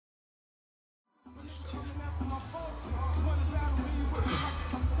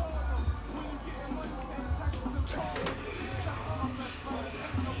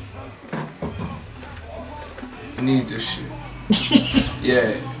Need this shit. Yeah.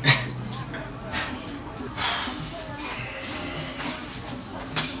 There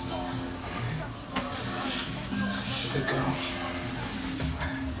we go.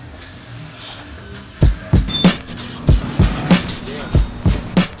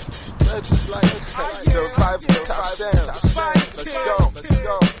 Just like the revival top sound. Let's go.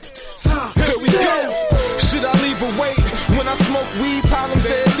 Here we go. Should I leave a weight? When I smoke weed, problems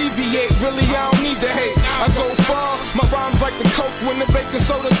they alleviate. Really, I don't need the hate. I go far. My rhymes like the coke when the baking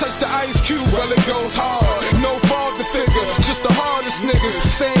soda touch the ice cube. Well, it goes hard. No fault to figure. Just the hardest niggas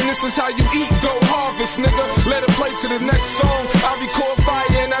saying this is how you eat. Go harvest, nigga. Let it play to the next song. I record fire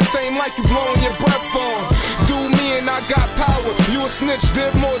and that same like you blowing your breath on. Do me and I got power. You a snitch,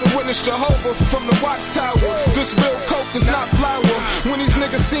 did more than witness Jehovah from the watchtower. This real coke is not flour. When these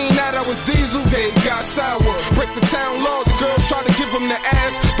niggas seen that I was diesel, they got sour. Break the town law, the girls try to give him the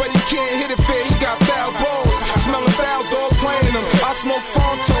ass, but he can't hit it fair, he got foul balls. Smelling foul, dog playing them. I smoke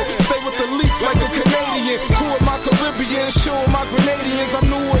Fonto, stay with the leaf like a Canadian. Cool with my Caribbean, show my Grenadians. I'm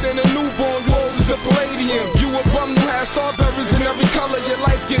newer than a newborn, you old as the Palladium. You a bum who has starberries in every color. Your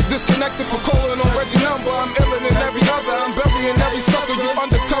life get disconnected for calling on Reggie number. I'm iller than every other, I'm burying every sucker. You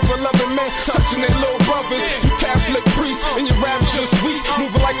undercover loving men, touching their little brothers. You Catholic priest, and your rap's just weak.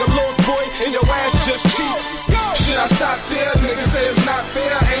 Moving like a lost boy, and your ass just cheeks. Should I stop there? Niggas say it's not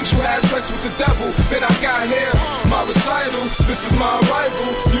fair. Angel had sex with the devil, then I got here. My recital, this is my arrival.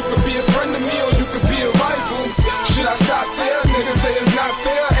 You could be a friend of me or you could be a rival. Should I stop there? Niggas say it's not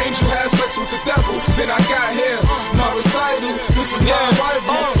fair. Angel had sex with the devil, then I got here. My recital, this is my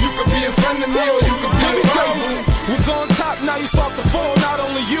arrival. You could be a friend of me or you could be a rival. Was on top, now you start to fall. Not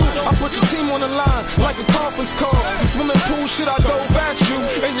only you, I put your team on the line like a conference call. The swimming pool shit, I dove at you,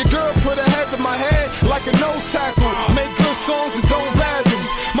 and your girl put her head to my head like a nose tackle. Make good songs and don't battle.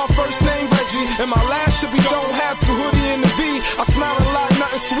 My first name Reggie, and my last should be don't have to. Hoodie in the V. I smile a lot,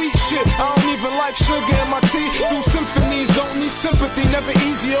 nothing sweet shit. I don't even like sugar in my tea. Do symphonies, don't need sympathy. Never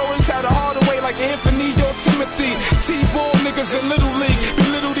easy, always had a harder way like Anthony or Timothy. T-ball niggas in Little League,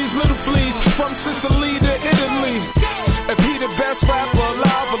 belittle these little fleas from Sicily to Italy. If he the best rapper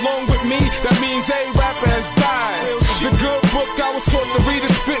alive along with me, that means a rapper has died. The good book I was taught to read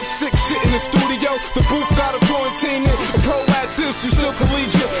is spit sick shit in the studio. The booth got a quarantine it. A pro at this, you still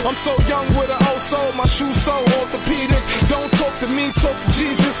collegiate. I'm so young with an old soul, my shoes so orthopedic. Don't talk to me, talk to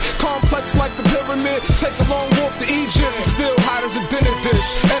Jesus. Complex like the pyramid, take a long walk to Egypt. Still hot as a dinner dish,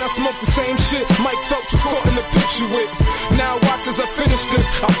 and I smoke the same shit Mike Phelps was caught in the picture with. Now watch as I finish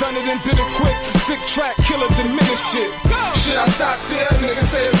this. I've done it and did it quick. Sick track, killer, diminish shit. Should I stop there?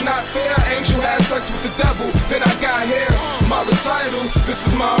 Niggas say it's not fair. Angel had sex with the devil, then I got here. My recital, this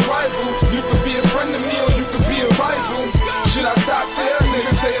is my arrival. You could be a friend of me or you could be a rival. Should I stop there?